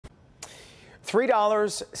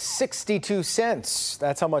$3.62.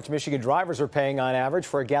 That's how much Michigan drivers are paying on average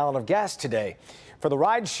for a gallon of gas today. For the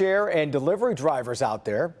rideshare and delivery drivers out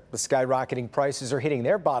there, the skyrocketing prices are hitting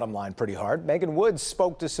their bottom line pretty hard. Megan Woods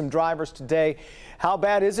spoke to some drivers today. How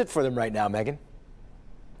bad is it for them right now, Megan?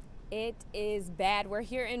 It is bad. We're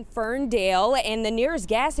here in Ferndale, and the nearest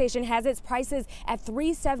gas station has its prices at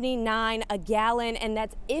 $3.79 a gallon, and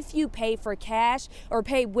that's if you pay for cash or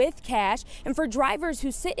pay with cash. And for drivers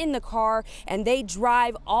who sit in the car and they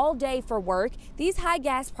drive all day for work, these high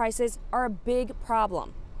gas prices are a big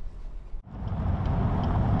problem.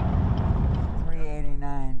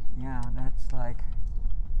 $3.89, yeah, that's like,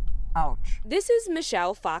 ouch. This is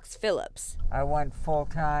Michelle Fox Phillips. I went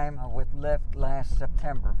full-time with Lyft last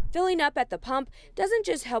September. Filling up at the pump doesn't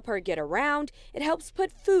just help her get around, it helps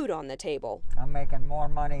put food on the table. I'm making more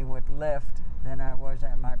money with Lyft than I was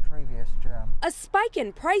at my previous job. A spike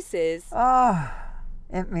in prices.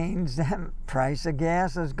 It means the price of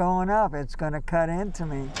gas is going up. It's going to cut into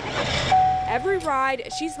me. Every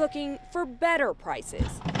ride, she's looking for better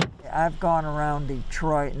prices. I've gone around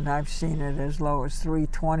Detroit and I've seen it as low as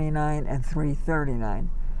 $3.29 and $3.39.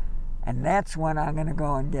 And that's when I'm going to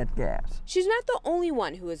go and get gas. She's not the only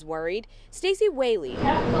one who is worried. Stacy Whaley,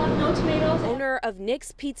 owner of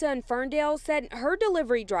Nick's Pizza in Ferndale, said her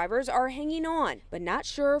delivery drivers are hanging on, but not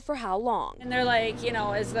sure for how long. And they're like,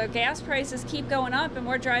 as the gas prices keep going up and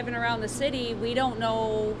we're driving around the city, we don't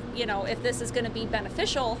know, if this is going to be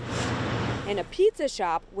beneficial. And a pizza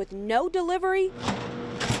shop with no delivery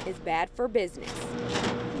is bad for business.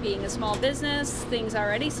 Being a small business, things are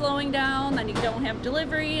already slowing down, then you don't have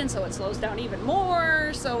delivery, and so it slows down even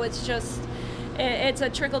more. So it's a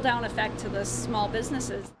trickle-down effect to the small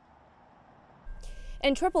businesses.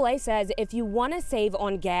 And AAA says if you want to save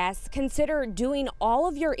on gas, consider doing all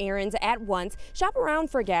of your errands at once, shop around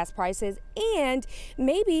for gas prices, and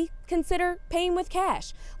maybe consider paying with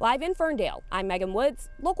cash. Live in Ferndale, I'm Megan Woods,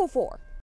 Local 4.